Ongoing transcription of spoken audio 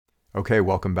Okay,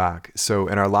 welcome back. So,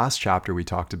 in our last chapter, we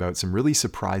talked about some really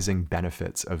surprising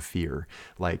benefits of fear,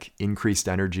 like increased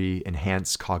energy,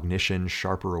 enhanced cognition,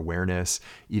 sharper awareness,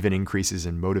 even increases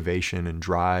in motivation and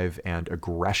drive and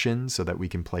aggression so that we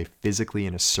can play physically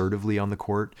and assertively on the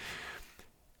court.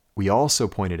 We also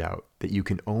pointed out that you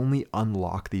can only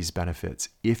unlock these benefits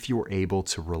if you're able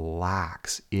to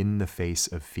relax in the face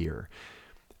of fear.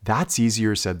 That's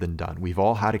easier said than done. We've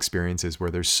all had experiences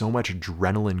where there's so much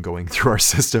adrenaline going through our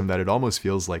system that it almost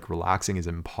feels like relaxing is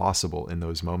impossible in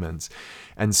those moments.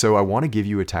 And so I want to give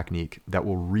you a technique that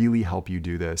will really help you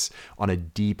do this on a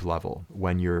deep level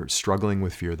when you're struggling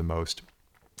with fear the most.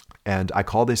 And I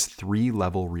call this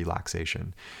 3-level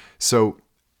relaxation. So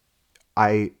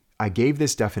I gave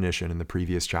this definition in the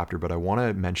previous chapter, but I want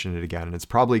to mention it again. And it's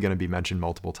probably going to be mentioned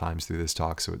multiple times through this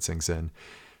talk so it sinks in.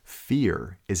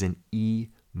 Fear is an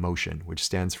emotion, which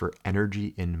stands for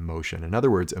energy in motion. In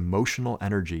other words, emotional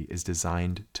energy is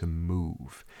designed to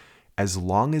move. As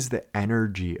long as the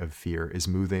energy of fear is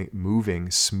moving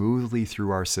smoothly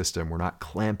through our system, we're not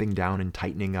clamping down and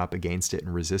tightening up against it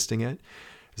and resisting it.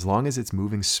 As long as it's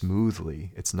moving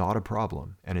smoothly, it's not a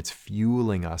problem. And it's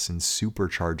fueling us and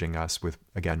supercharging us with,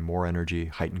 again, more energy,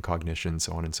 heightened cognition,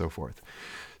 so on and so forth.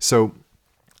 So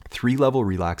 3-level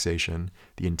relaxation,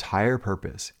 the entire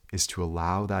purpose is to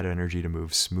allow that energy to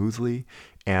move smoothly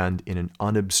and in an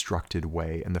unobstructed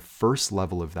way. And the first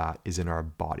level of that is in our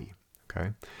body.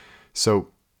 Okay. So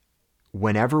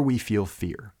whenever we feel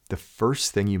fear, the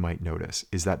first thing you might notice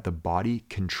is that the body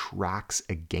contracts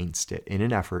against it in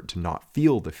an effort to not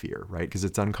feel the fear, right? Because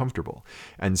it's uncomfortable.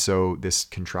 And so this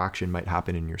contraction might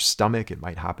happen in your stomach. It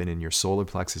might happen in your solar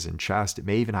plexus and chest. It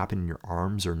may even happen in your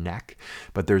arms or neck.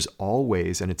 But there's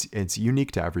always, and it's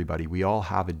unique to everybody, we all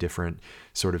have a different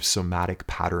sort of somatic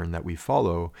pattern that we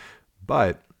follow.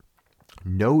 But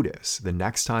notice the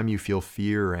next time you feel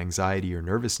fear or anxiety or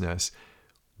nervousness,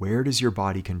 where does your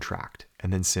body contract?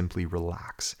 And then simply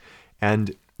relax.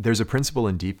 And there's a principle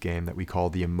in deep game that we call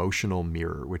the emotional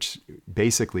mirror, which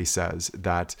basically says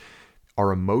that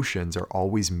our emotions are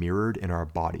always mirrored in our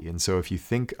body. And so if you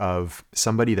think of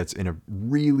somebody that's in a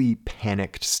really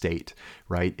panicked state,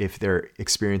 right? If they're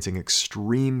experiencing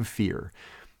extreme fear,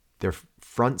 their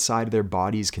front side of their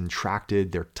body is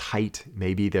contracted, they're tight.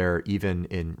 Maybe they're even,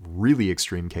 in really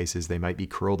extreme cases, they might be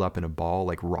curled up in a ball,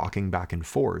 like rocking back and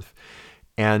forth.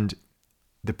 And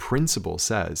the principle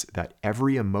says that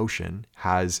every emotion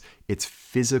has its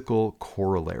physical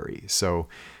corollary. So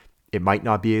it might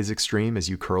not be as extreme as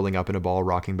you curling up in a ball,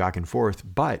 rocking back and forth,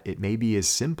 but it may be as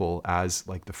simple as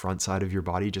like the front side of your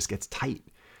body just gets tight.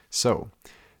 So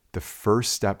the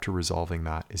first step to resolving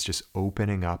that is just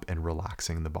opening up and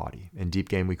relaxing the body. In deep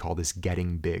game, we call this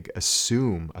getting big.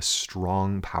 Assume a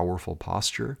strong, powerful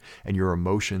posture, and your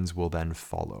emotions will then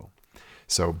follow.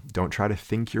 So don't try to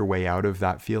think your way out of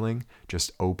that feeling.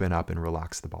 Just open up and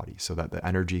relax the body so that the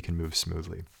energy can move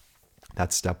smoothly.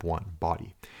 That's step 1,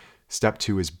 body. Step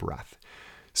 2 is breath.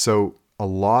 So a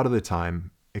lot of the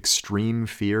time, extreme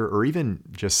fear or even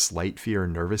just slight fear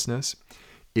and nervousness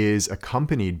is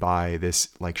accompanied by this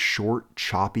like short,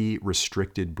 choppy,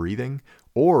 restricted breathing,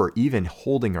 or even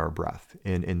holding our breath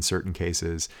in certain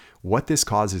cases. What this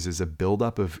causes is a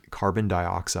buildup of carbon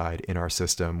dioxide in our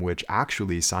system, which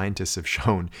actually scientists have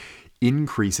shown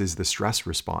increases the stress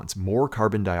response. More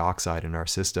carbon dioxide in our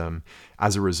system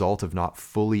as a result of not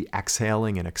fully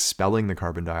exhaling and expelling the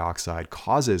carbon dioxide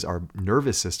causes our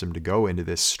nervous system to go into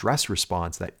this stress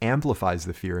response that amplifies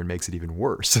the fear and makes it even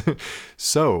worse.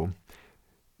 So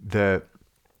the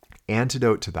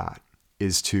antidote to that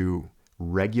is to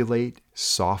regulate,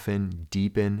 soften,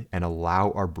 deepen, and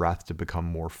allow our breath to become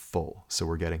more full. So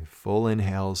we're getting full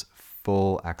inhales,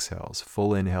 full exhales,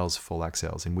 full inhales, full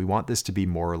exhales. And we want this to be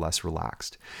more or less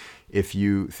relaxed. If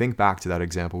you think back to that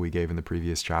example we gave in the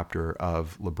previous chapter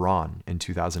of LeBron in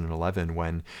 2011,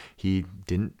 when he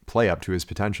didn't play up to his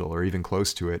potential or even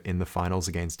close to it in the finals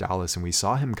against Dallas, and we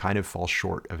saw him kind of fall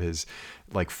short of his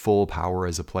like full power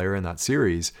as a player in that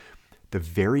series, the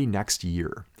very next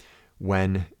year,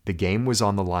 when the game was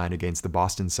on the line against the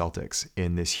Boston Celtics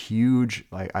in this huge,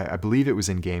 I believe it was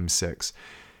in Game 6,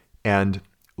 and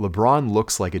LeBron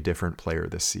looks like a different player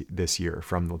this year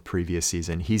from the previous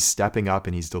season. He's stepping up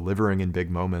and he's delivering in big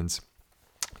moments.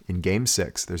 In Game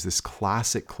 6, there's this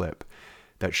classic clip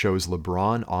that shows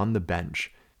LeBron on the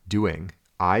bench doing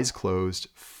eyes closed,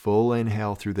 full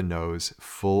inhale through the nose,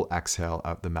 full exhale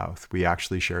out the mouth. We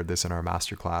actually shared this in our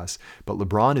masterclass, but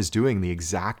LeBron is doing the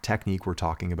exact technique we're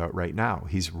talking about right now.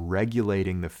 He's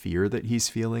regulating the fear that he's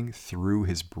feeling through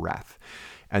his breath.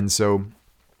 And so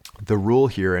the rule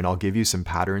here, and I'll give you some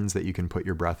patterns that you can put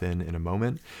your breath in a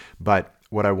moment, but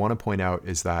what I want to point out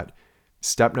is that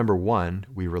Step number 1,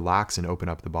 we relax and open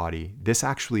up the body. This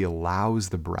actually allows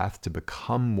the breath to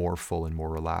become more full and more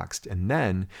relaxed. And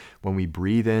then when we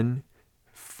breathe in,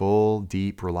 full,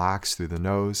 deep, relax through the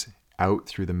nose, out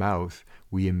through the mouth,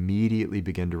 we immediately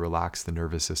begin to relax the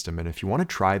nervous system. And if you want to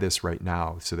try this right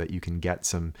now so that you can get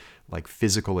some like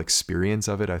physical experience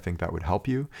of it, I think that would help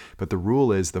you. But the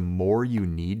rule is the more you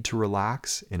need to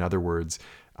relax, in other words,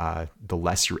 the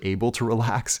less you're able to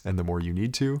relax and the more you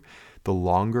need to, the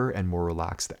longer and more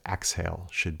relaxed the exhale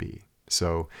should be.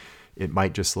 So it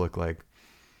might just look like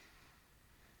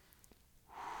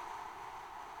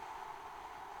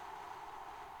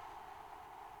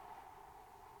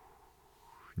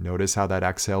notice how that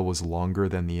exhale was longer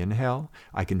than the inhale.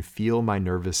 I can feel my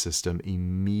nervous system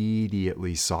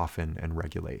immediately soften and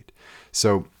regulate.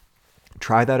 So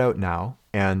try that out now.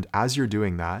 And as you're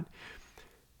doing that,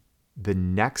 the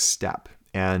next step,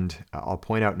 and I'll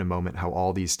point out in a moment how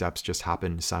all these steps just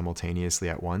happen simultaneously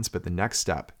at once, but the next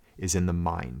step is in the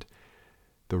mind.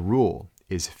 The rule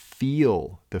is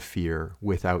feel the fear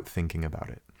without thinking about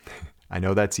it. I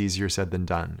know that's easier said than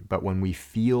done, but when we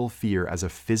feel fear as a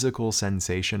physical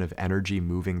sensation of energy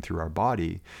moving through our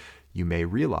body, you may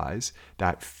realize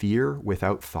that fear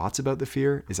without thoughts about the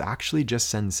fear is actually just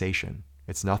sensation.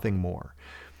 It's nothing more.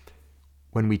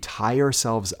 When we tie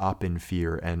ourselves up in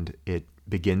fear and it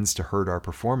begins to hurt our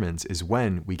performance is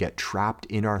when we get trapped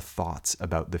in our thoughts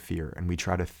about the fear and we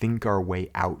try to think our way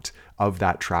out of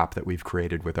that trap that we've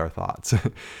created with our thoughts.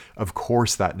 Of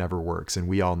course, that never works. And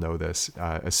we all know this,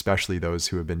 especially those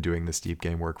who have been doing this deep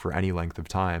game work for any length of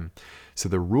time. So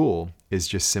the rule is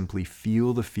just simply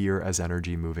feel the fear as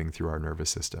energy moving through our nervous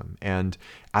system. And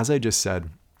as I just said,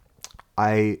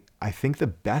 I think the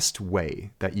best way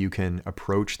that you can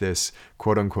approach this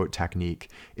quote unquote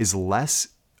technique is less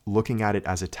looking at it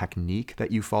as a technique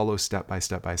that you follow step by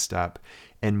step by step,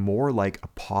 and more like a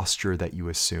posture that you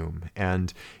assume.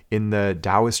 And in the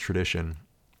Taoist tradition,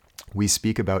 we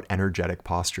speak about energetic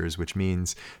postures, which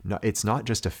means it's not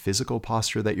just a physical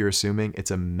posture that you're assuming,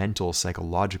 it's a mental,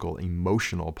 psychological,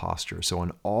 emotional posture. So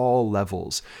on all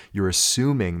levels, you're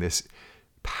assuming this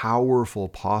powerful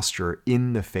posture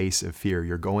in the face of fear.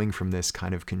 You're going from this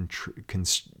kind of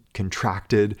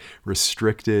contracted,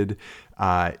 restricted,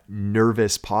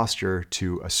 nervous posture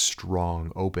to a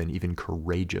strong, open, even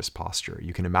courageous posture.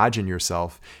 You can imagine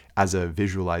yourself as a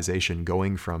visualization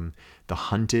going from the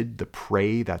hunted, the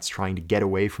prey that's trying to get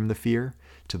away from the fear,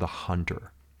 to the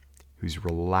hunter who's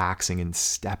relaxing and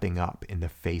stepping up in the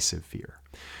face of fear.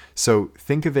 So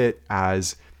think of it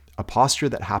as a posture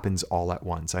that happens all at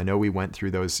once. I know we went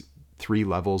through those 3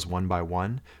 levels one by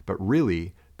one, but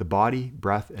really the body,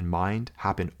 breath, and mind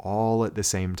happen all at the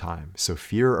same time. So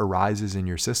fear arises in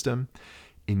your system.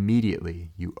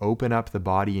 Immediately, you open up the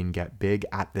body and get big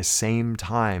at the same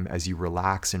time as you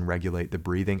relax and regulate the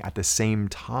breathing, at the same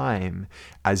time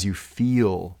as you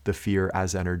feel the fear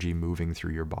as energy moving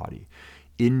through your body.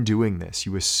 In doing this,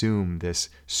 you assume this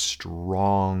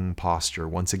strong posture.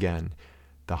 Once again,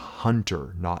 the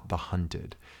hunter, not the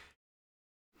hunted.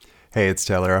 Hey, it's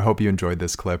Taylor. I hope you enjoyed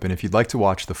this clip. And if you'd like to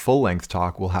watch the full-length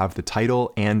talk, we'll have the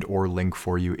title and/or link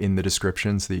for you in the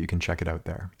description so that you can check it out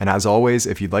there. And as always,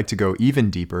 if you'd like to go even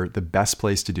deeper, the best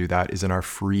place to do that is in our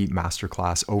free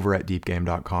masterclass over at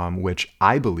deepgame.com, which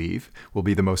I believe will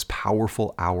be the most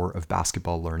powerful hour of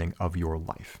basketball learning of your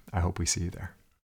life. I hope we see you there.